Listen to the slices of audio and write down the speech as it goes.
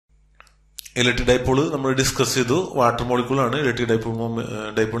Electric dipole നമ്മൾ discuss ചെയ്തു. Water molecule ആണ് ഇലക്ട്രിക്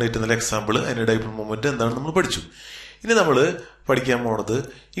ഡൈപോളിന് ഏറ്റവും നല്ല എക്സാമ്പിൾ. അതിന്റെ ഡൈപോൾ മൊമെന്റ് എന്താണെന്ന് നമ്മൾ പഠിച്ചു. ഇനി നമ്മൾ പഠിക്കാൻ പോണത്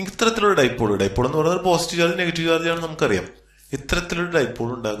ഇത്തരത്തിലുള്ള ഡൈപോൾ എന്ന് പറയുന്നത് പോസിറ്റീവ് ചാർജ് നെഗറ്റീവ് ചാർജ് ആണ് നമുക്കറിയാം. ഇത്തരത്തിലുള്ള ഡൈപോൾ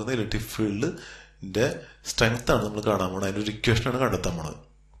ഉണ്ടാക്കുന്ന ഇലക്ട്രിക് ഫീൽഡിന്റെ സ്ട്രെങ്ത് ആണ് നമ്മൾ കാണാൻ പോണത്. അതിന്റെ ഒരു ഇക്വേഷനാണ് കണ്ടെത്താൻ പോണത്.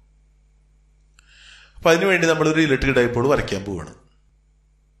 അപ്പൊ അതിനുവേണ്ടി നമ്മളൊരു ഇലക്ട്രിക് ഡൈപോൾ വരയ്ക്കാൻ പോവുകയാണ്.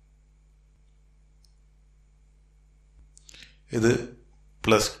 ഇത്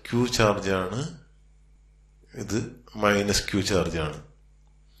പ്ലസ് ക്യൂ ചാർജ് ആണ്, ഇത് മൈനസ് ക്യൂ ചാർജ് ആണ്.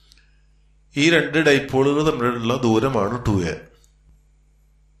 ഈ രണ്ട് ഡൈപോളുകൾ തമ്മിലുള്ള ദൂരമാണ് 2a.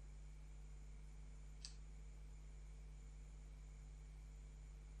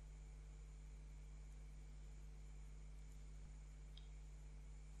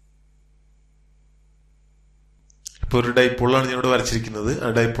 ഇപ്പൊ ഒരു ഡൈപോളാണ് ഞാൻ ഇവിടെ വരച്ചിരിക്കുന്നത്. ആ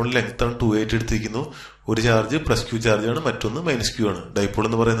ഡൈപോളിന്റെ ലെങ്ത് ആണ് 2a ആയിട്ട് എടുത്തിരിക്കുന്നു. ഒരു ചാർജ് പ്ലസ് ക്യൂ ചാർജ് ആണ്, മറ്റൊന്ന് മൈനസ് ക്യൂ ആണ്. ഡൈപോൾ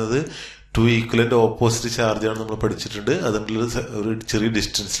എന്ന് പറയുന്നത് 2 ഈക്വലന്റ് ഓപ്പോസിറ്റ് ചാർജ് ആണ് നമ്മൾ പഠിച്ചിട്ടുണ്ട്. അതുകൊണ്ടുള്ള ഒരു ചെറിയ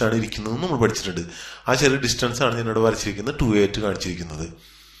ഡിസ്റ്റൻസിലാണ് ഇരിക്കുന്നതെന്ന് നമ്മൾ പഠിച്ചിട്ടുണ്ട്. ആ ചെറിയ ഡിസ്റ്റൻസ് ആണ് ഞാൻ ഇവിടെ വരച്ചിരിക്കുന്നത്, 2a ആയിട്ട് കാണിച്ചിരിക്കുന്നത്.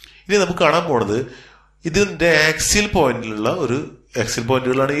 ഇനി നമുക്ക് കാണാൻ പോണത് ഇതിന്റെ ആക്സിയൽ പോയിന്റിലുള്ള ഒരു ആക്സിയൽ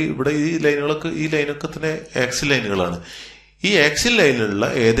പോയിന്റുകളാണ് ഇവിടെ ഈ ലൈനൊക്കെ തന്നെ ആക്സിയൽ ലൈനുകളാണ്. ഈ ആക്സിയൽ ലൈനിലുള്ള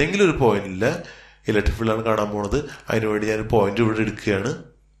ഏതെങ്കിലും ഒരു പോയിന്റിലെ ഇലക്ട്രിക് ഫീൽഡാണ് കാണാൻ പോണത്. അതിനുവേണ്ടി ഞാൻ പോയിന്റ് ഇവിടെ എടുക്കുകയാണ്.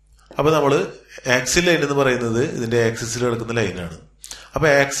 അപ്പൊ നമ്മൾ ആക്സിയൽ ലൈൻ എന്ന് പറയുന്നത് ഇതിന്റെ ആക്സിസിൽ കിടക്കുന്ന ലൈനാണ്. അപ്പൊ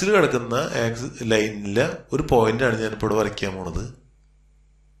ആക്സിൽ കിടക്കുന്ന ലൈനിലെ ഒരു പോയിന്റ് ആണ് ഞാനിപ്പോൾ ഇവിടെ വരയ്ക്കാൻ പോണത്.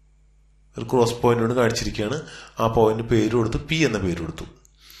 ഒരു ക്രോസ് പോയിന്റ് കൊണ്ട് കാണിച്ചിരിക്കുകയാണ്. ആ പോയിന്റ് പേര് കൊടുത്തു, പി എന്ന പേര് കൊടുത്തു.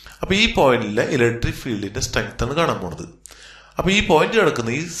 അപ്പൊ ഈ പോയിന്റിലെ ഇലക്ട്രിക് ഫീൽഡിന്റെ സ്ട്രെങ്ത് ആണ് കാണാൻ പോണത്. അപ്പൊ ഈ പോയിന്റ്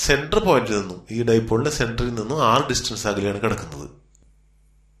കിടക്കുന്ന ഈ സെന്റർ പോയിന്റിൽ നിന്നും, ഈ ഡൈപോളിന്റെ സെന്ററിൽ നിന്നും 6 ഡിസ്റ്റൻസ് അകലെയാണ് കിടക്കുന്നത്.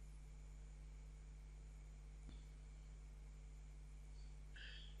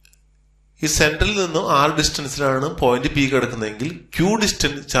 ഈ സെന്ററിൽ നിന്നും 6 ഡിസ്റ്റൻസിലാണ് പോയിന്റ് പി കിടക്കുന്നതെങ്കിൽ ക്യൂ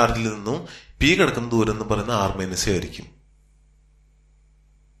ഡിസ്റ്റൻസ് ചാർജിൽ നിന്നും പി കിടക്കുന്ന ദൂരം എന്ന് പറയുന്നത് r-a ആയിരിക്കും.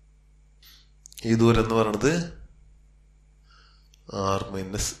 ഈ ദൂരം എന്ന് പറയുന്നത്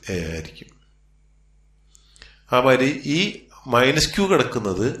r-a ആയിരിക്കും. ആ മാതിരി ഈ മൈനസ് ക്യൂ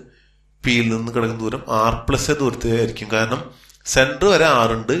കിടക്കുന്നത് പിയിൽ നിന്ന് കിടക്കുന്ന ദൂരം r+a ദൂരത്തിലായിരിക്കും. കാരണം സെന്റർ വരെ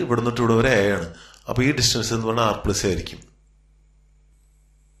 6 ഉണ്ട്, ഇവിടെ നിന്നിട്ട് ഇവിടെ വരെ a ആണ്. അപ്പൊ ഈ ഡിസ്റ്റൻസ് എന്ന് പറഞ്ഞാൽ r+a ആയിരിക്കും.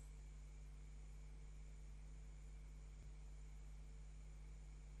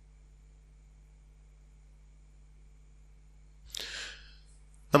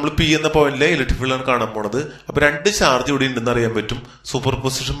 നമ്മൾ പി എന്ന പോയിന്റിലെ ഇലക്ട്രിക് ഫീൽഡാണ് കാണാൻ പോണത്. അപ്പൊ 2 ചാർജ് ഇവിടെ ഉണ്ടെന്ന് അറിയാൻ പറ്റും. സൂപ്പർ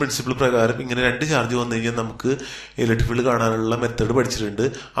പൊസിഷൻ പ്രിൻസിപ്പിൾ പ്രകാരം ഇങ്ങനെ 2 ചാർജ് വന്നു കഴിഞ്ഞാൽ നമുക്ക് ഇലക്ട്രിക് ഫീൽഡ് കാണാനുള്ള മെത്തേഡ് പഠിച്ചിട്ടുണ്ട്.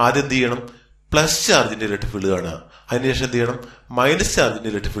 ആദ്യം എന്ത് ചെയ്യണം? പ്ലസ് ചാർജിന്റെ ഇലക്ട്രിക് ഫീൽഡ് കാണുക. അതിനുശേഷം എന്ത് ചെയ്യണം? മൈനസ് ചാർജിന്റെ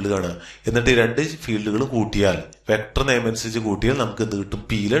ഇലക്ട്രിക് ഫീൽഡ് കാണുക. എന്നിട്ട് ഈ 2 ഫീൽഡുകൾ കൂട്ടിയാൽ, വെക്ടർ നിയമം അനുസരിച്ച് കൂട്ടിയാൽ നമുക്ക് എന്ത് കിട്ടും?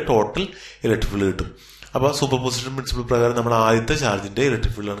 പിയിലെ ടോട്ടൽ ഇലക്ട്രിക് ഫീൽഡ് കിട്ടും. അപ്പൊ സൂപ്പർ പൊസിഷൻ പ്രിൻസിപ്പിൾ പ്രകാരം നമ്മൾ ആദ്യത്തെ ചാർജിന്റെ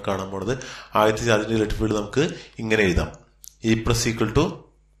ഇലക്ട്രിക് ഫീൽഡാണ് കാണാൻ പോണത്. ആദ്യത്തെ ചാർജിന്റെ ഇലക്ട്രിക് ഫീൽഡ് നമുക്ക് ഇങ്ങനെ എഴുതാം: E +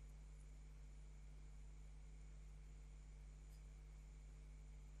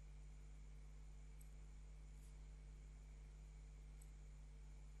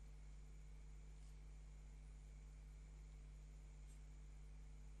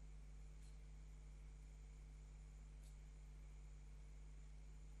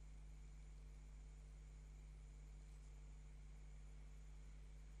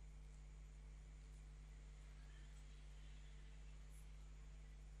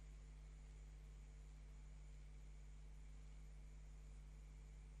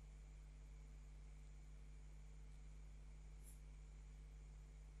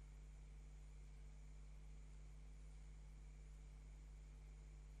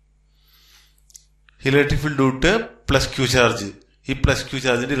 electric field due plus Q charge. ഈ പ്ലസ് ക്യൂ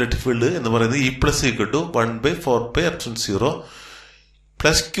ചാർജിന്റെ ഇലക്ട്രിക് ഫീൽഡ് എന്ന് പറയുന്നത് E + 1/4πε0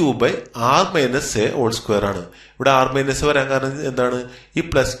 plus Q by r-a² ആണ്. ഇവിടെ r-a വരാൻ കാരണം എന്താണ്? ഈ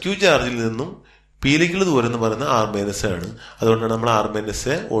പ്ലസ് ക്യൂ ചാർജിൽ നിന്നും പിയിലേക്കുള്ള ദൂരം എന്ന് പറയുന്നത് r-a ആണ്. അതുകൊണ്ടാണ് നമ്മൾ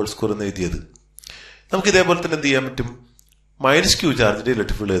r-a² എന്ന് എഴുതിയത്. നമുക്ക് ഇതേപോലെ തന്നെ എന്ത് ചെയ്യാൻ പറ്റും? മൈനസ് ക്യൂ ചാർജിന്റെ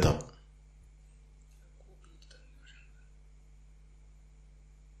ഇലക്ട്രിക് ഫീൽഡ് എഴുതാം.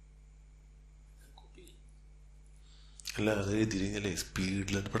 അല്ല, അത് എഴുതിയില്ലേ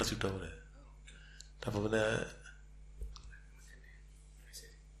സ്പീഡിലാണ് പഠിച്ചിട്ടാ പോലെ. അപ്പൊ പിന്നെ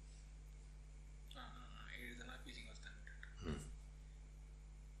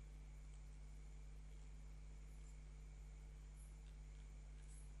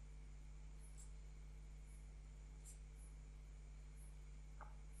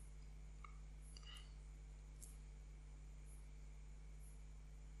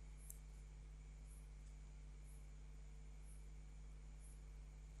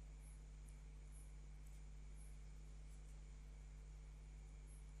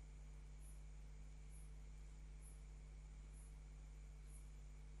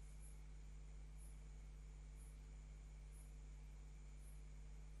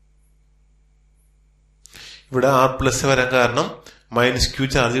ഇവിടെ R+A വരാൻ കാരണം -q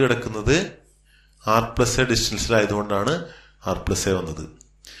ചാർജ് കിടക്കുന്നത് R+A ഡിസ്റ്റൻസിലായതുകൊണ്ടാണ് R+A വന്നത്.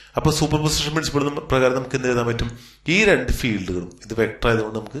 അപ്പൊ സൂപ്പർ പൊസിഷൻ പ്രിൻസിപ്പിൾ പ്രകാരം നമുക്ക് എന്ത് എഴുതാൻ പറ്റും? ഈ രണ്ട് ഫീൽഡുകളും ഇത് വെക്ടർ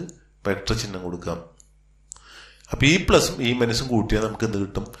ആയതുകൊണ്ട് നമുക്ക് വെക്ടർ ചിഹ്നം കൊടുക്കാം. അപ്പൊ ഈ പ്ലസും ഈ മൈനസും കൂട്ടിയാൽ നമുക്ക് എന്ത്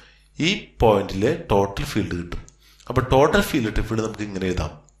കിട്ടും? ഈ പോയിന്റിലെ ടോട്ടൽ ഫീൽഡ് കിട്ടും. അപ്പൊ ടോട്ടൽ ഫീൽഡ് നമുക്ക് ഇങ്ങനെ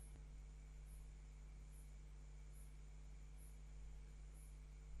എഴുതാം.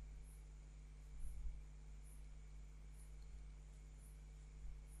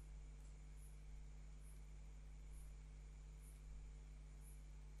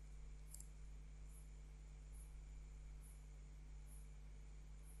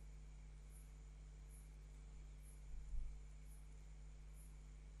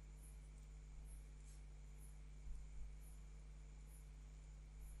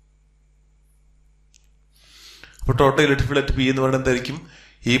 അപ്പൊ total electric field at P എന്ന് പറയുന്നത് എന്തായിരിക്കും?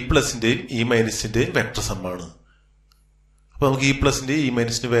 ഈ പ്ലസിന്റെയും ഈ മൈനസിന്റെയും വെക്ടർ സമ്മാണ്. അപ്പൊ നമുക്ക് ഈ പ്ലസിന്റെയും ഈ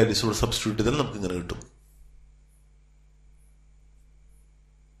മൈനസിന്റെ വാല്യൂസ് കൂടെ സബ്സ്റ്റിറ്റ്യൂട്ട് ചെയ്താൽ നമുക്ക് ഇങ്ങനെ കിട്ടും.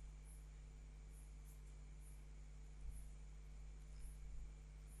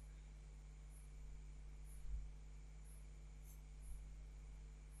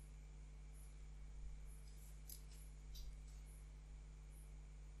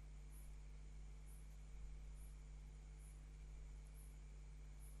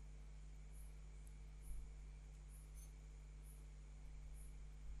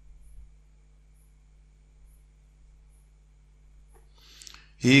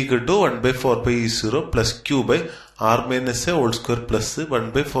 E equal to 1/4πe0 plus q by r minus a whole square plus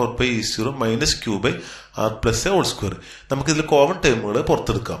 1/4πe0 minus q by r plus a whole square. നമുക്ക് ഇതിൽ കോമൺ ടേമുകൾ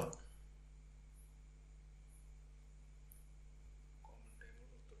പുറത്തെടുക്കാം.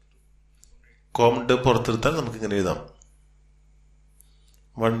 കോമൺ ടേം പുറത്തെടുത്താൽ നമുക്ക് ഇങ്ങനെ എഴുതാം.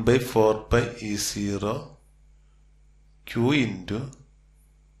 1/4πe0 q into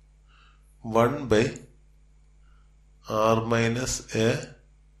 1/r minus a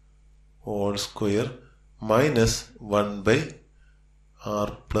whole square minus 1/r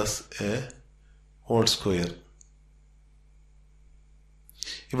plus a whole square.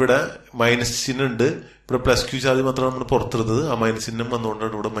 ഇവിടെ minus ചിഹ്നം ഉണ്ട്. ഇവിടെ plus Q charge മാത്രമാണ് നമ്മൾ പുറത്തെടുത്തത്. ആ മൈനസ് ചിഹ്നം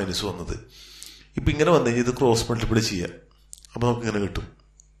വന്നുകൊണ്ടാണ് ഇവിടെ മൈനസ് വന്നത്. ഇപ്പൊ ഇങ്ങനെ വന്നു കഴിഞ്ഞാൽ ഇത് ക്രോസ് മൾട്ടിപ്ലൈ ചെയ്യാം. അപ്പൊ നമുക്ക് ഇങ്ങനെ കിട്ടും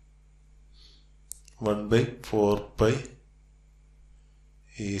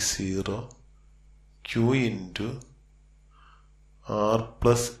 1/4πe0 q into r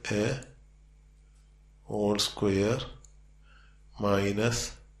plus a whole square minus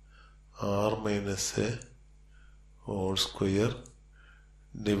r minus a whole square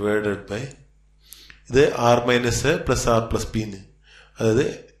divided by ഇത് r minus a plus r plus b ന്, അതായത്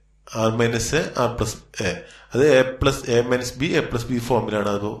r minus a r plus a, അത് a plus a minus b a plus b ഫോമിലാണ്.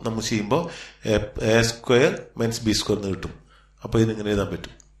 അത് നമ്മൾ ചെയ്യുമ്പോൾ a square minus B square എന്ന് കിട്ടും. അപ്പൊ ഇതിനെങ്ങനെ എഴുതാൻ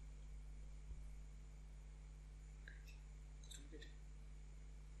പറ്റും?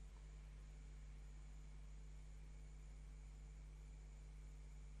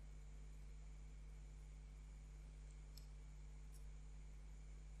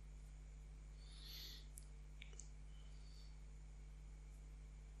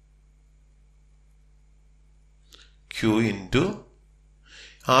 q into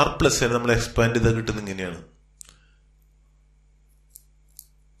r plus a നമ്മൾ എക്സ്പാൻഡ് ചെയ്താൽ കിട്ടുന്നത് ഇങ്ങനെയാണ്.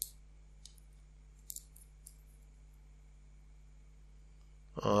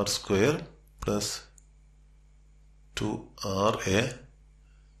 r square plus 2ra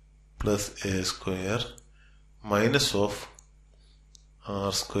plus a square minus of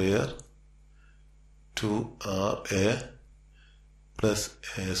r square 2ra plus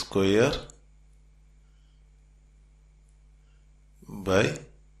a square by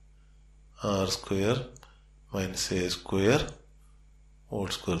r square minus a square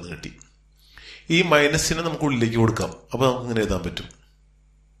whole square എന്ന് കിട്ടി. ഈ മൈനസിനെ നമുക്ക് ഉള്ളിലേക്ക് കൊടുക്കാം. അപ്പൊ നമുക്ക് ഇങ്ങനെ എഴുതാൻ പറ്റും.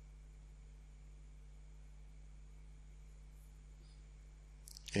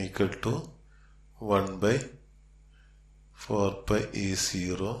 equal to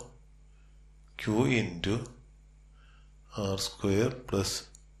 1/4πe0 q into r square plus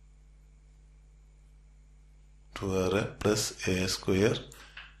 2ra plus a square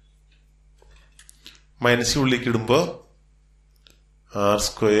minus ഉള്ളിലേക്ക് ഇടുമ്പോ r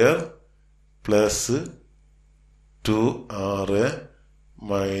square plus 2ra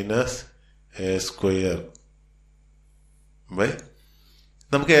minus a square by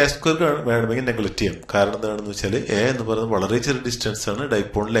നമുക്ക് എ സ്ക്വയർ വേണമെങ്കിൽ നെഗ്ലക്ട് ചെയ്യാം. കാരണം എന്താണെന്ന് വെച്ചാൽ എ എന്ന് പറയുന്നത് വളരെ ചെറിയ ഡിസ്റ്റൻസ് ആണ്,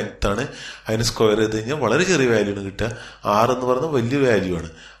 ഡൈപോൾ ലെങ്ത് ആണ്. അതിന് സ്ക്വയർ ചെയ്ത് കഴിഞ്ഞാൽ വളരെ ചെറിയ വാല്യൂ ആണ് കിട്ടുക. ആർ എന്ന് പറയുന്നത് വലിയ വാല്യൂ ആണ്.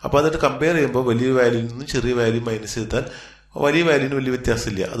 അപ്പൊ അതിട്ട് കമ്പയർ ചെയ്യുമ്പോൾ വലിയ വാല്യൂവിൽ നിന്നും ചെറിയ വാല്യൂ മൈനസ് ചെയ്താൽ വലിയ വാല്യൂവിന് വലിയ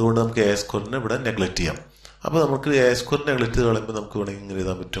വ്യത്യാസമില്ല. അതുകൊണ്ട് നമുക്ക് എ സ്ക്വയറിനെ ഇവിടെ നെഗ്ലക്ട് ചെയ്യാം. അപ്പോൾ നമുക്ക് എ സ്ക്വയർ നെഗ്ലക്റ്റ് കളയുമ്പോൾ നമുക്ക് വേണമെങ്കിൽ ഇങ്ങനെ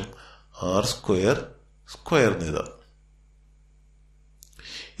എഴുതാൻ പറ്റും, ആർ സ്ക്വയർ സ്ക്വയർ എന്ന് എഴുതാം.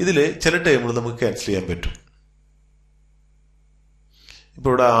 ഇതിൽ ചില ടേമുകൾ നമുക്ക് ക്യാൻസൽ ചെയ്യാൻ പറ്റും.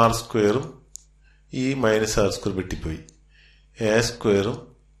 ഇപ്പോൾ ഇവിടെ ആർ സ്ക്വയറും ഈ മൈനസ് ആർ സ്ക്വയർ വെട്ടിപ്പോയി, എ സ്ക്വയറും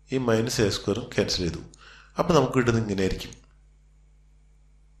ഈ മൈനസ് എ സ്ക്വയറും ക്യാൻസൽ ചെയ്തു. അപ്പം നമുക്ക് കിട്ടുന്നത് ഇങ്ങനെ ആയിരിക്കും,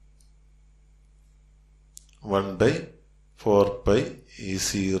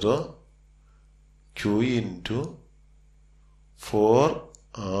 1/4πe0 q into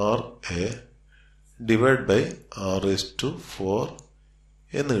 4RA divided by r raised to 4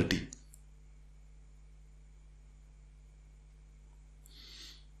 എന്ന് കിട്ടി.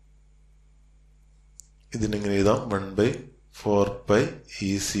 ഇതിനെങ്ങനെ എഴുതാം,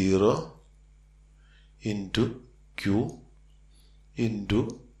 1/4πe0 into q into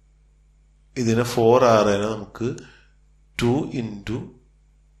ഇതിനെ 4RA നമുക്ക് 2 into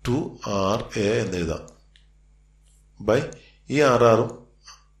 2RA എന്ന് എഴുതാം. ബൈ ഈ ആറും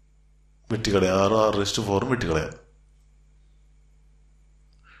വെട്ടിക്കളയാം, 6 r raised to 4 വെട്ടിക്കളയാം.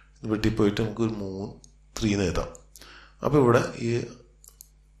 വെട്ടിപ്പോയിട്ട് നമുക്ക് ഒരു 3 എന്ന് എഴുതാം. അപ്പൊ ഇവിടെ ഈ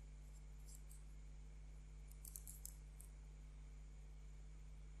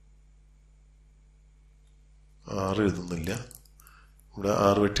 6 എഴുതുന്നില്ല, ഇവിടെ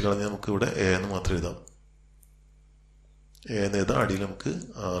 6 വെട്ടിക്കളഞ്ഞാൽ നമുക്ക് ഇവിടെ എ എന്ന് മാത്രം എഴുതാം. എ എന്ന് എഴുതാം, അടിയിൽ നമുക്ക്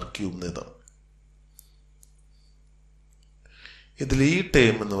r³ എന്ന് എഴുതാം. ഇതിൽ ഈ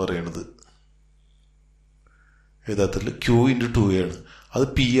ടേം എന്ന് പറയുന്നത് യഥാർത്ഥത്തിൽ q into 2a ആണ്, അത്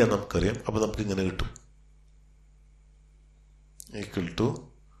p ആണ് നമുക്കറിയാം. അപ്പൊ നമുക്ക് ഇങ്ങനെ കിട്ടും, equal to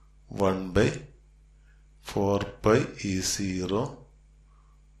 1/4πe0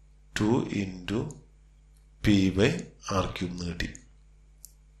 2 into p/r³ എന്ന് കിട്ടി.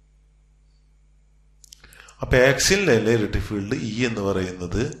 അപ്പൊ ആക്സിയൽ ലൈനിലെ ഇലക്ട്രിക് ഫീൽഡ് ഇ എന്ന്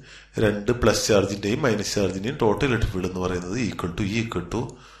പറയുന്നത് രണ്ട് plus ചാർജിന്റെയും minus ചാർജിന്റെയും total electric field എന്ന് പറയുന്നത് ഈക്വൽ ടു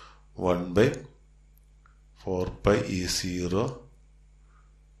 1/4πe0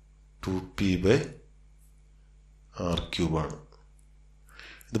 2p/r³ ആണ്.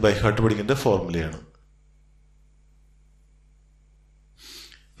 ഇത് ബൈ ഹാർട്ട് പഠിക്കേണ്ട ഫോർമുലയാണ്.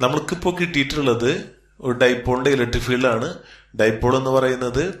 നമ്മൾക്കിപ്പോൾ കിട്ടിയിട്ടുള്ളത് ഒരു ഡൈപോളിന്റെ ഇലക്ട്രിക് ഫീൽഡ് ആണ്. ഡൈപോൾ എന്ന്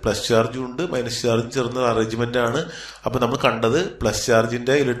പറയുന്നത് പ്ലസ് ചാർജും ഉണ്ട് മൈനസ് ചാർജും ചേർന്ന അറേഞ്ച്മെന്റ് ആണ്. അപ്പൊ നമ്മൾ കണ്ടത് പ്ലസ്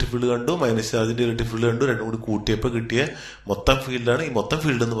ചാർജിന്റെ ഇലക്ട്രിക് ഫീൽഡ് കണ്ടു, മൈനസ് ചാർജിന്റെ ഇലക്ട്രിക് ഫീൽഡ് കണ്ടു, രണ്ടും കൂടി കൂട്ടിയപ്പോൾ കിട്ടിയ മൊത്തം ഫീൽഡാണ്. ഈ മൊത്തം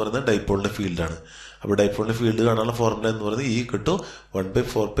ഫീൽഡ് എന്ന് പറയുന്നത് ഡൈപോളിന്റെ ഫീൽഡാണ്. അപ്പൊ ഡൈപോളിന്റെ ഫീൽഡ് കാണാനുള്ള ഫോർമുല എന്ന് പറയുന്നത് ഈ കിട്ടും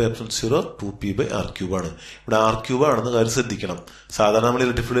 1/4πε0 2p/r³ ആണ്. ഇവിടെ r³ ആണെന്ന് കാര്യം ശ്രദ്ധിക്കണം. സാധാരണ നമ്മൾ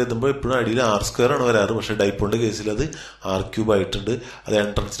ഇലക്ട്രിക് ഫീൽഡ് എഴുതുമ്പോൾ എപ്പോഴും അടിയിൽ r² ആണ് വരാറ്, പക്ഷെ ഡൈപോളിന്റെ കേസിൽ അത് r³ ആയിട്ടുണ്ട്. അത്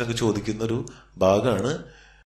എൻട്രൻസിനൊക്കെ ചോദിക്കുന്ന ഒരു ഭാഗമാണ്.